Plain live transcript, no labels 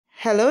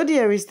Hello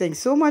dearies, thanks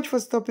so much for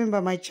stopping by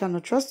my channel.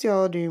 Trust you're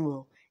all doing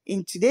well.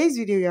 In today's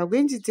video, we are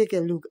going to take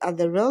a look at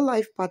the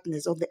real-life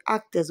partners of the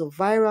actors of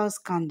Viral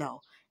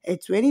Scandal, a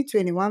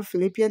 2021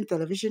 Philippine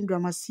television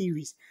drama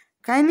series.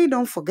 Kindly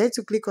don't forget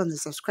to click on the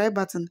subscribe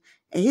button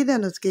and hit the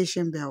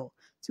notification bell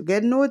to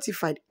get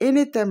notified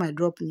anytime I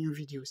drop new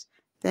videos.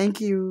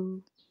 Thank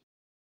you.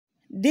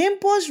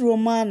 Dimples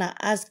Romana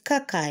as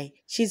Kakai.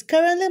 She's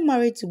currently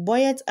married to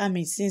Boyet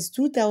Ami since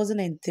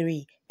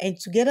 2003 and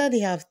together they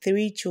have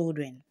 3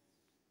 children.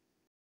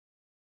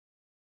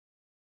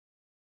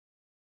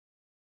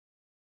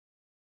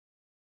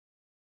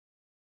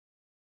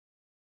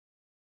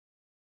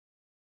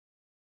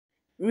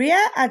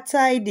 Ria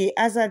Ataide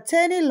as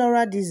attorney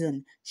Laura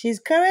Dizon. She is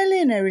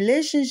currently in a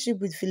relationship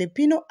with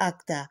Filipino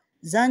actor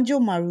Zanjo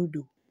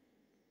Marudo.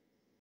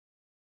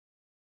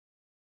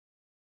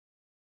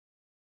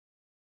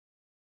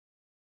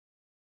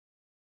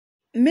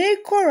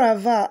 Meiko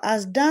Raval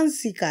as Dan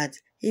Sikat.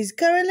 He is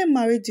currently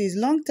married to his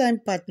longtime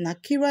partner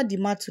Kira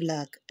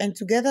Dimatulak and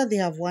together they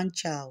have 1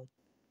 child.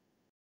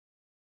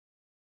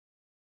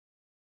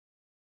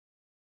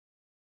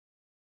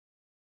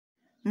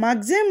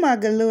 Maxine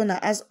Magalona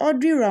as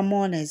Audrey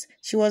Ramones.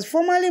 She was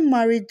formerly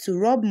married to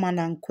Rob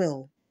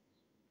Mananquil.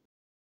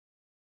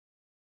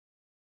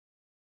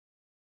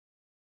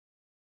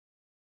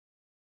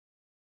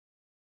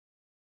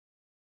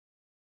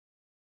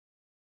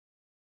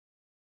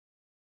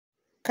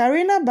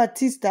 Karina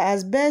Batista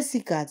as Bear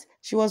Sikat.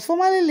 She was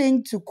formerly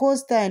linked to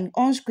co-star and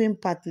on-screen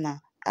partner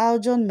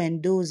Aljon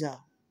Mendoza.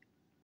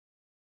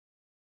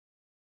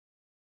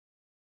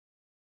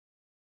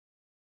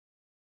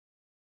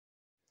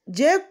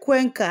 Jake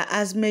Cuenca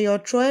as Mayor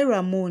Troy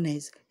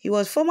Ramones. He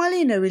was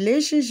formerly in a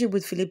relationship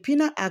with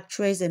Filipina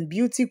actress and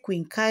beauty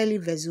queen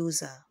Kylie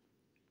Vezosa.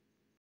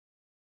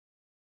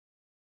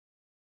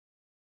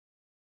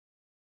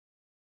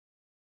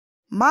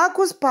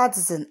 Marcus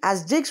Patterson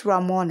as Jakes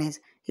Ramones.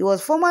 He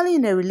was formerly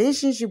in a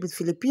relationship with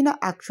Filipina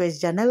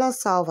actress Janela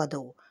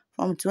Salvador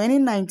from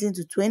 2019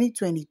 to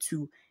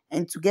 2022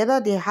 and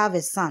together they have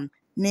a son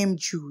named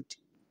Jude.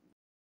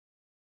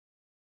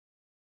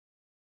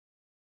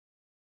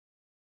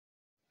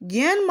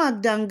 Gian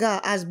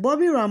Magdanga as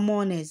Bobby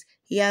Ramones.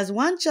 He has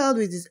 1 child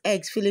with his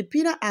ex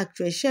Filipina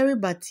actress Sherry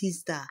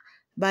Batista,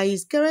 but he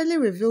is currently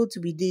revealed to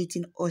be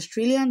dating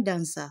Australian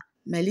dancer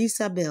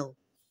Melissa Bell.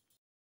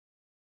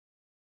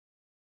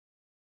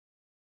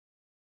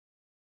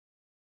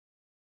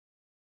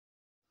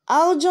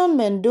 Aljon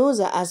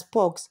Mendoza as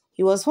Pox.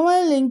 He was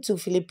formerly linked to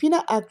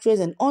Filipina actress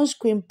and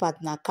on-screen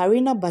partner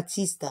Karina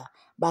Batista,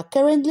 but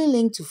currently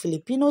linked to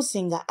Filipino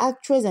singer,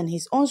 actress and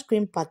his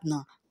on-screen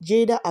partner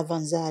Jada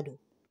Avanzado.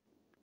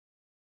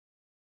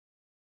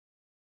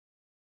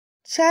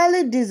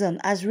 Charlie Dizon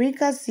as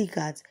Rika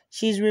Sikat.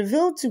 She is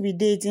revealed to be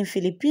dating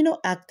Filipino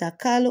actor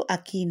Carlo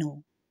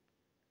Aquino.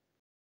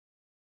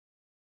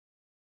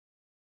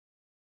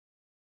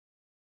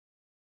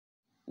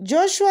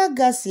 Joshua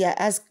Garcia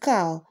as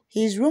Carl.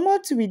 He is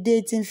rumored to be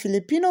dating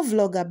Filipino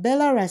vlogger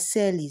Bella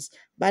Racelis,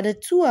 but the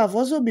two have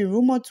also been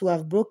rumored to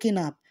have broken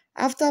up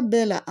after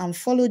Bella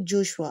unfollowed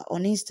Joshua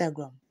on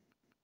Instagram.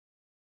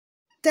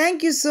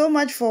 Thank you so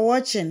much for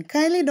watching.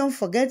 Kindly don't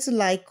forget to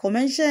like,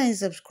 comment, share and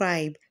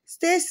subscribe.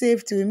 Stay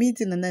safe till we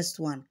meet in the next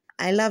one.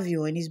 I love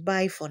you and it's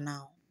bye for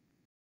now.